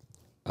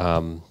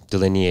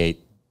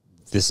delineate,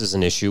 this is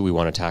an issue we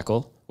want to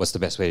tackle. What's the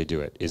best way to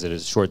do it? Is it a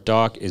short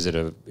doc? Is it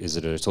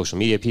a social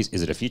media piece?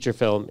 Is it a feature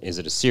film? Is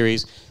it a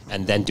series?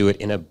 And then do it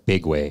in a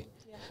big way.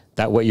 Yeah.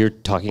 That what you're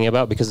talking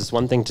about? Because it's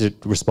one thing to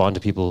respond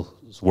to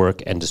people's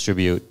work and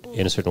distribute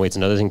in a certain way. It's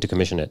another thing to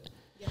commission it.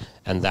 Yeah.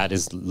 And that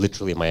is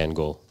literally my end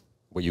goal,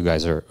 what you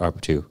guys are up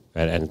to.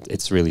 And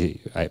it's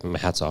really, my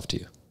hat's off to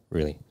you,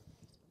 really.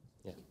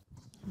 Yeah.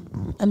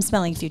 I'm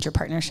smelling future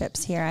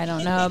partnerships here. I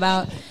don't know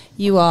about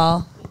you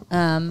all.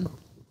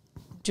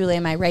 Julie,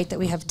 am I right that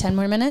we have 10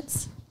 more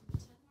minutes?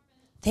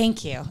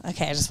 Thank you.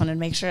 Okay, I just wanted to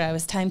make sure I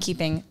was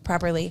timekeeping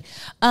properly.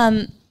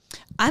 I'm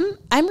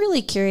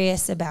really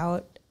curious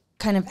about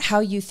kind of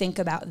how you think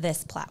about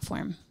this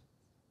platform.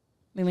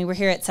 I mean, we're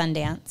here at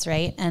Sundance,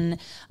 right? And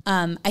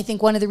I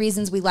think one of the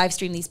reasons we live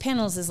stream these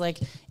panels is like,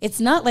 it's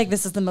not like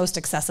this is the most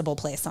accessible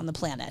place on the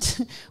planet.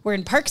 We're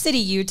in Park City,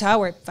 Utah.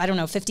 We're,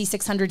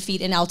 5,600 feet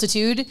in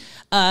altitude.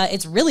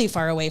 It's really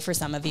far away for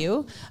some of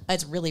you.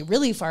 It's really,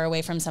 really far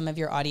away from some of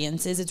your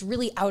audiences. It's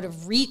really out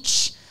of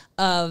reach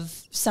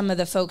of some of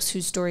the folks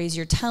whose stories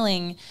you're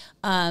telling.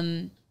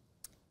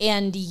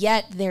 And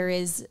yet there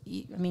is,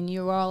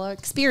 you all are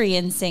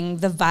experiencing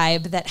the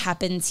vibe that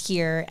happens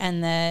here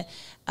and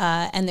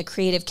the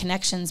creative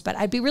connections. But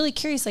I'd be really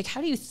curious, like,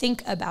 how do you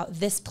think about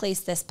this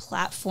place, this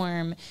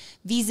platform,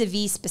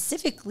 vis-a-vis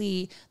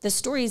specifically the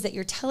stories that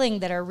you're telling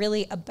that are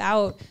really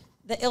about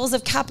the ills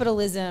of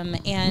capitalism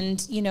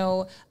and,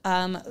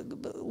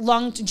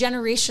 long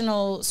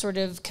generational sort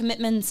of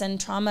commitments and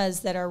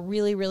traumas that are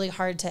really, really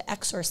hard to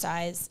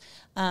exorcise.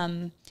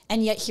 And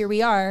yet here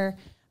we are.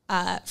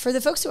 For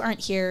the folks who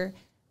aren't here,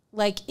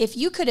 like, if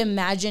you could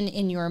imagine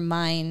in your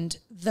mind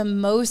the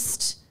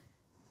most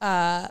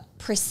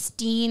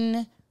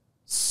pristine,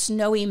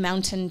 snowy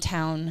mountain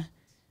town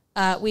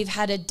We've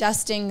had a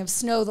dusting of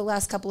snow the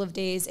last couple of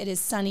days. It is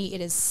sunny.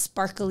 It is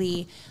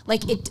sparkly.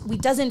 Like it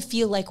doesn't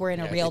feel like we're in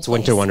a real it's place.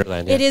 winter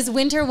wonderland. Yeah. It is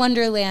winter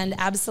wonderland,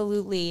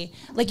 absolutely.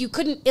 Like you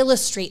couldn't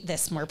illustrate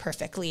this more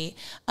perfectly.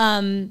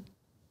 And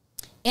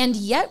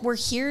yet we're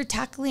here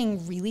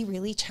tackling really,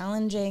 really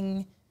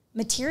challenging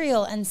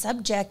material and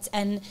subjects,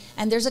 and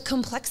there's a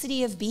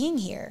complexity of being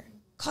here.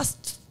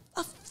 Costs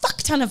a fuck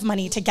ton of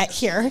money to get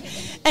here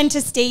and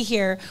to stay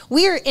here.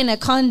 We're in a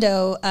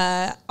condo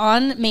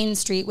on Main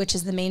Street, which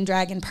is the main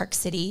drag in Park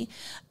City,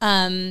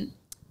 and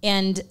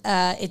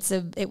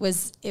it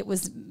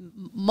was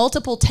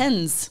multiple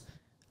tens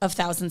of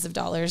thousands of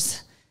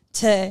dollars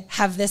to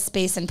have this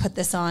space and put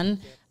this on.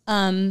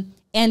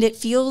 And it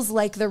feels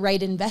like the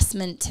right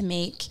investment to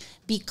make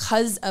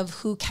because of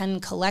who can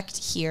collect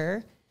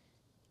here.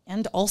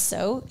 And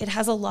also, it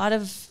has a lot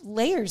of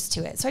layers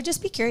to it. So I'd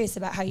just be curious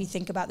about how you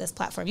think about this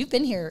platform. You've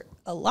been here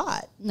a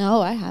lot. No,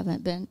 I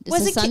haven't been.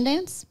 This is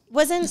Sundance?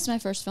 This is my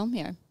first film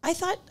here. I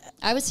thought...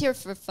 I was here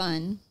for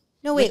fun.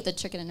 No, wait. With the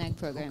chicken and egg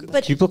program.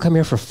 But people come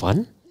here for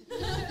fun?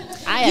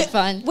 I had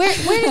fun. Where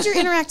did your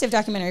interactive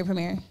documentary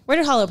premiere? Where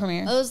did Hollow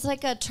premiere? It was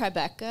like a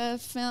Tribeca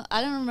film.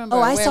 I don't remember.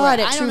 Oh, I saw it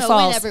at True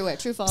Falls. Went everywhere.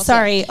 True Falls.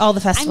 Sorry, all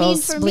the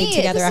festivals for bleed me,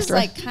 together this after. Is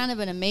like kind of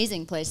an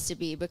amazing place to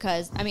be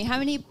because, how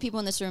many people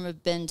in this room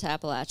have been to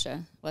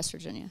Appalachia, West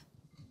Virginia?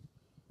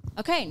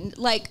 Okay,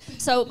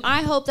 so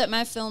I hope that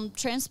my film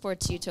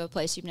transports you to a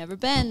place you've never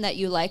been, that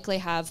you likely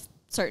have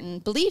certain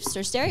beliefs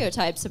or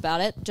stereotypes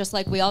about it, just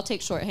like we all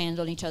take shorthand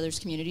on each other's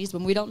communities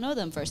when we don't know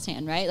them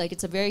firsthand, right? Like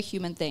it's a very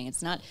human thing.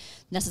 It's not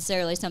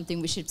necessarily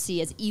something we should see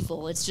as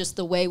evil. It's just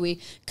the way we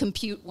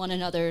compute one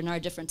another and our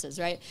differences,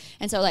 right?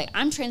 And so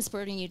I'm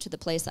transporting you to the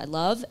place I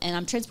love, and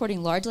I'm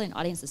transporting largely an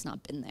audience that's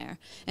not been there.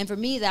 And for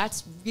me,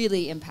 that's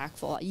really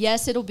impactful.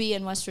 Yes, it'll be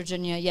in West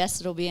Virginia. Yes,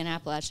 it'll be in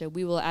Appalachia.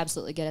 We will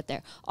absolutely get it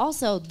there.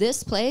 Also,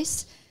 this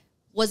place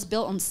was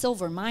built on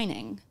silver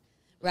mining.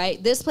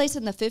 Right, this place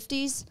in the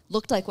 50s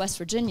looked like West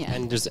Virginia.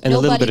 And a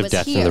little bit of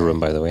death in the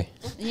room, by the way.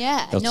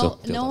 Yeah, no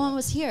one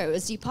was here. It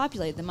was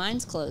depopulated. The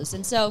mines closed,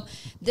 and so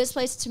this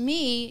place, to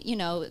me,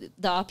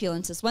 the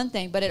opulence is one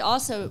thing, but it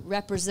also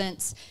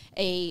represents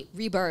a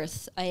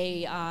rebirth,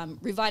 a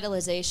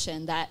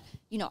revitalization that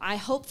I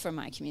hope for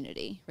my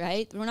community.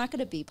 Right, we're not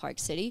going to be Park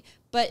City,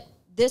 but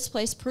this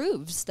place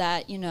proves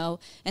that,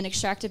 an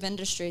extractive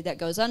industry that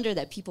goes under,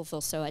 that people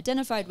feel so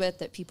identified with,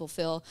 that people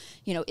feel,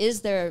 is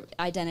their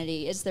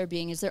identity, is their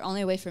being, is their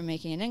only way for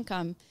making an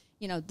income.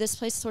 This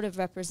place sort of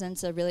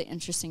represents a really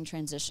interesting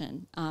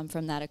transition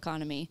from that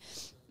economy.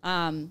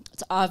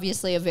 It's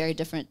obviously a very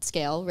different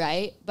scale,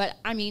 right? But,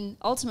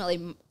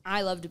 ultimately,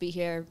 I love to be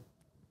here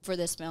for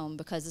this film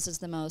because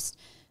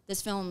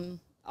this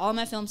film, all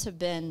my films have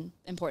been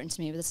important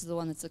to me, but this is the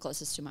one that's the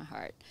closest to my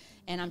heart.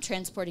 And I'm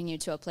transporting you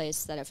to a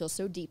place that I feel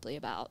so deeply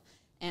about.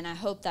 And I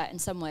hope that in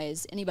some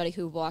ways, anybody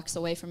who walks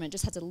away from it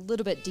just has a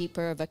little bit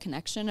deeper of a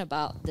connection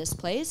about this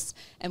place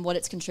and what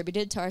it's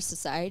contributed to our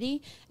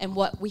society and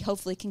what we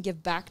hopefully can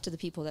give back to the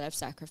people that I've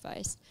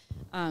sacrificed.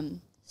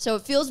 So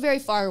it feels very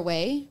far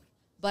away,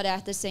 but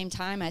at the same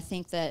time, I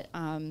think that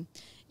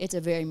it's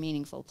a very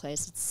meaningful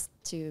place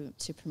to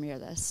premiere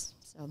this.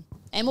 So,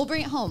 and we'll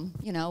bring it home.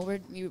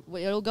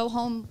 It'll go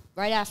home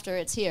right after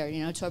it's here.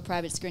 To a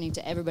private screening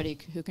to everybody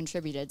who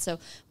contributed. So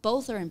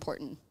both are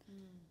important.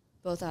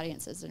 Both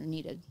audiences are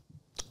needed.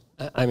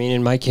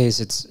 In my case,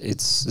 this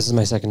is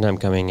my second time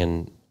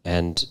coming,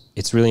 and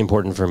it's really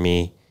important for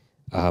me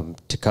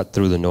to cut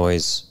through the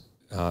noise,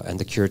 and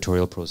the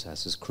curatorial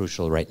process is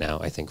crucial right now.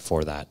 I think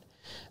for that,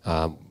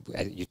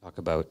 you talk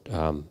about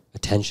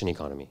attention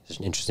economy. It's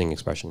an interesting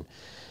expression,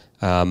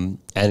 and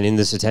in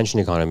this attention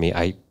economy,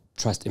 I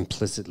trust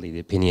implicitly the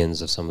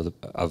opinions of some of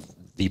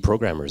the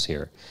programmers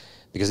here,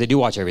 because they do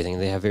watch everything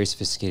and they have very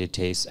sophisticated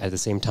tastes. At the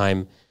same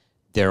time,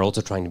 they're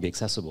also trying to be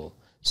accessible.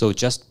 So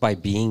just by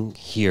being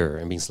here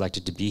and being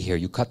selected to be here,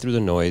 you cut through the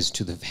noise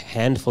to the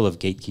handful of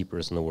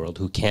gatekeepers in the world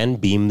who can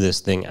beam this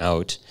thing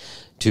out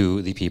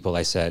to the people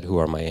I said who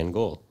are my end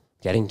goal,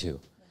 getting to.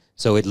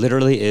 So it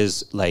literally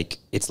is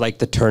it's like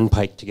the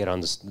turnpike to get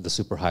on the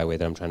superhighway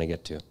that I'm trying to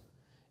get to.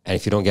 And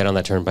if you don't get on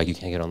that turnpike, you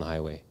can't get on the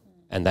highway.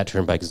 And that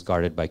turnpike is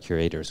guarded by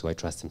curators who I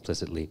trust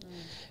implicitly.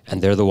 And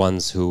they're the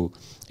ones who,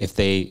 if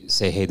they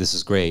say, hey, this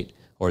is great,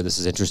 or this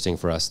is interesting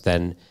for us,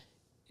 then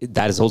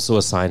that is also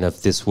a sign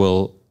of this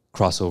will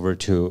cross over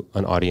to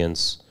an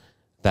audience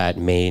that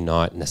may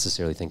not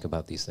necessarily think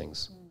about these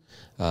things.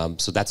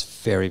 So that's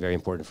very, very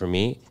important for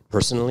me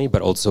personally,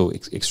 but also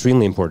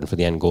extremely important for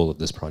the end goal of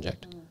this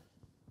project.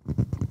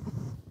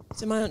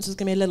 So my answer is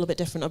going to be a little bit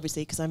different,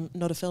 obviously, because I'm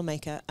not a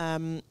filmmaker.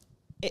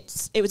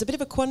 It was a bit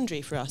of a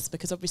quandary for us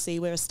because obviously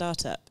we're a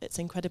startup. It's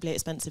incredibly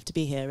expensive to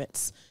be here.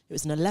 It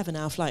was an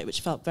 11-hour flight,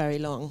 which felt very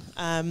long.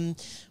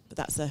 But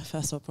that's the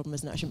first world problem,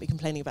 isn't it? I shouldn't be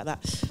complaining about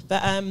that.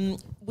 But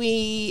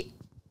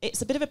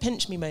it's a bit of a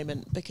pinch me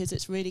moment because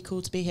it's really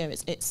cool to be here.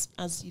 It's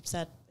as you've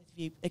said,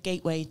 a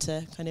gateway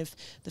to kind of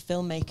the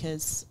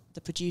filmmakers,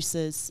 the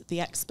producers,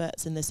 the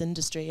experts in this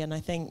industry. And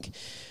I think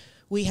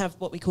we have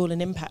what we call an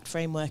impact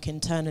framework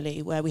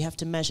internally, where we have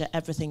to measure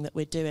everything that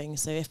we're doing.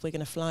 So if we're going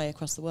to fly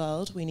across the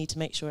world, we need to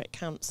make sure it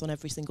counts on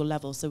every single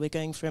level. So we're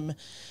going from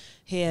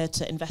here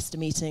to investor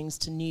meetings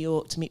to New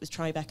York to meet with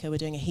Tribeca. We're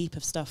doing a heap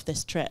of stuff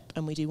this trip,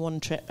 and we do one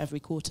trip every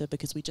quarter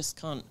because we just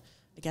can't,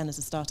 again, as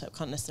a startup,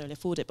 can't necessarily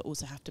afford it, but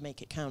also have to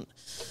make it count.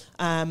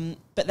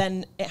 But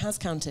then it has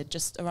counted.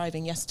 Just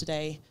arriving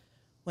yesterday,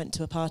 went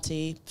to a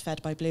party,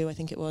 fed by Blue, I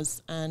think it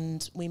was,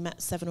 and we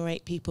met 7 or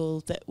 8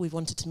 people that we've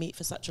wanted to meet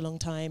for such a long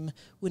time,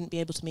 wouldn't be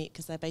able to meet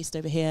because they're based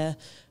over here.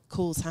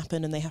 Calls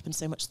happen, and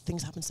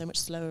things happen so much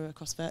slower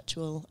across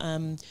virtual.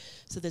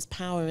 So there's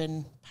power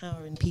in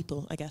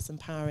people, I guess, and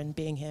power in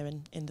being here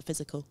in the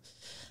physical.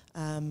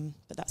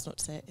 But that's not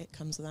to say it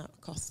comes without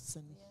costs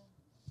and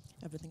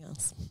everything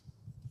else.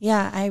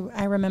 Yeah,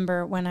 I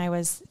remember when I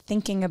was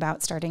thinking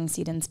about starting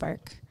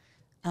Seed&Spark.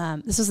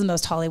 This was the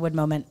most Hollywood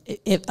moment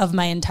of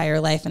my entire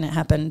life, and it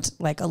happened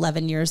like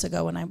 11 years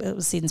ago when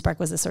Seed&Spark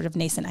was a sort of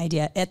nascent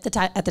idea. At the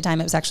time,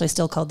 it was actually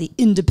still called the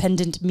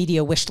Independent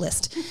Media Wish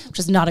List, which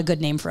is not a good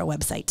name for a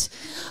website.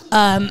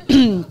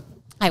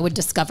 I would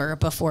discover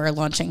before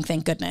launching,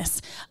 thank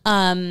goodness.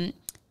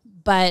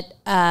 But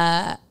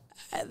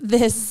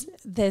this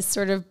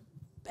sort of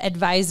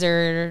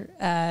advisor,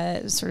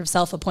 sort of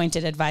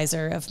self-appointed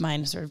advisor of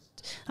mine, sort of,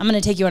 I'm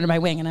going to take you under my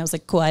wing. And I was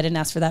like, cool, I didn't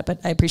ask for that, but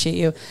I appreciate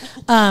you.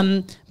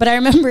 But I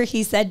remember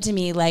he said to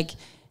me, like,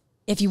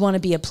 if you want to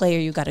be a player,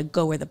 you got to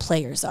go where the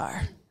players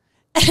are.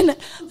 And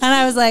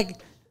I was like,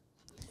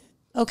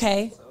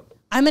 okay,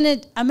 I'm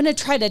going to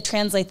try to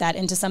translate that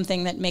into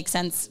something that makes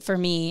sense for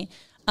me.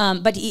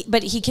 But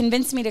he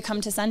convinced me to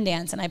come to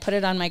Sundance, and I put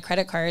it on my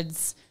credit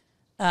cards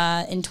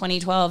in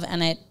 2012,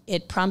 and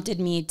it prompted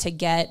me to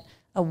get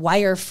a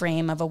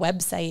wireframe of a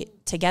website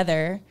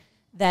together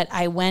that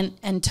I went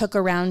and took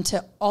around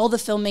to all the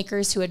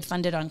filmmakers who had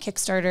funded on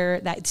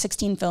Kickstarter. That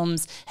 16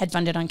 films had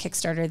funded on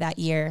Kickstarter that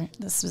year.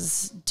 This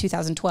was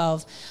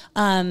 2012.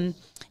 I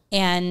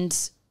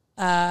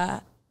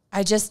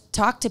just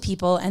talked to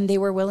people, and they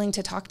were willing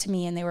to talk to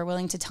me, and they were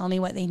willing to tell me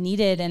what they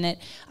needed. And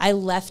I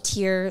left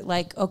here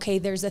like, okay,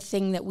 there's a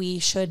thing that we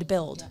should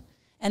build.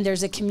 And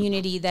there's a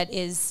community that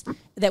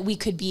we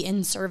could be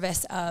in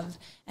service of.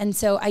 And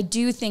so I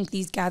do think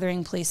these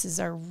gathering places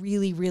are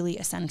really, really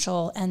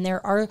essential. And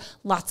there are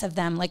lots of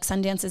them. Like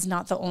Sundance is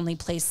not the only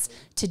place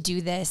to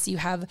do this. You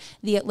have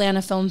the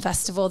Atlanta Film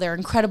Festival. There are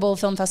incredible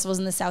film festivals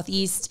in the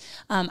Southeast.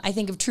 I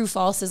think of True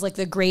False as like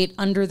the great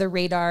under the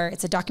radar.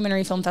 It's a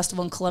documentary film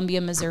festival in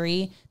Columbia,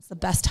 Missouri. It's the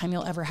best time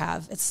you'll ever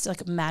have. It's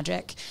like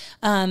magic.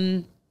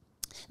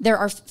 There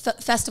are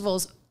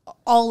festivals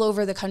all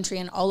over the country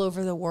and all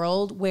over the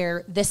world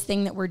where this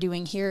thing that we're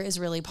doing here is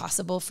really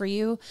possible for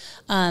you.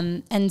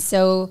 And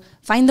so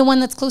find the one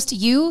that's close to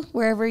you,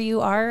 wherever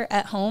you are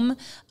at home.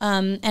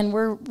 And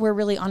we're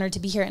really honored to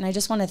be here. And I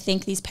just want to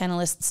thank these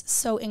panelists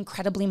so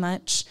incredibly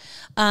much.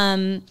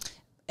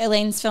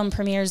 Elaine's film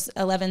premieres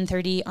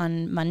 11:30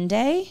 on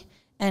Monday.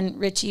 And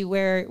Richie,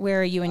 where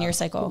are you in your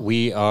cycle?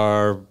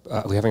 We're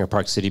having our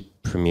Park City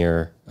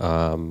premiere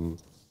on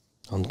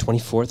the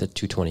 24th at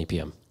 2:20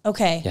 p.m.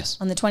 Okay. Yes.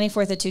 On the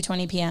 24th at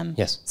 2:20 p.m.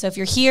 Yes. So if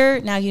you're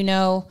here, now you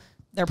know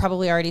they're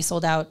probably already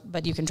sold out,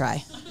 but you can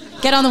try.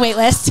 Get on the wait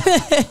list.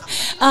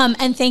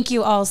 And thank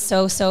you all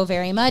so, so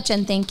very much.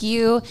 And thank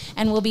you.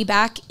 And we'll be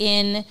back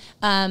in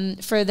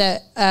for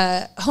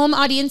the home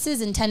audiences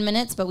in 10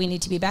 minutes, but we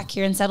need to be back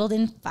here and settled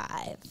in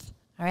 5.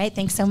 All right.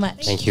 Thanks so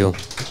much. Thank you.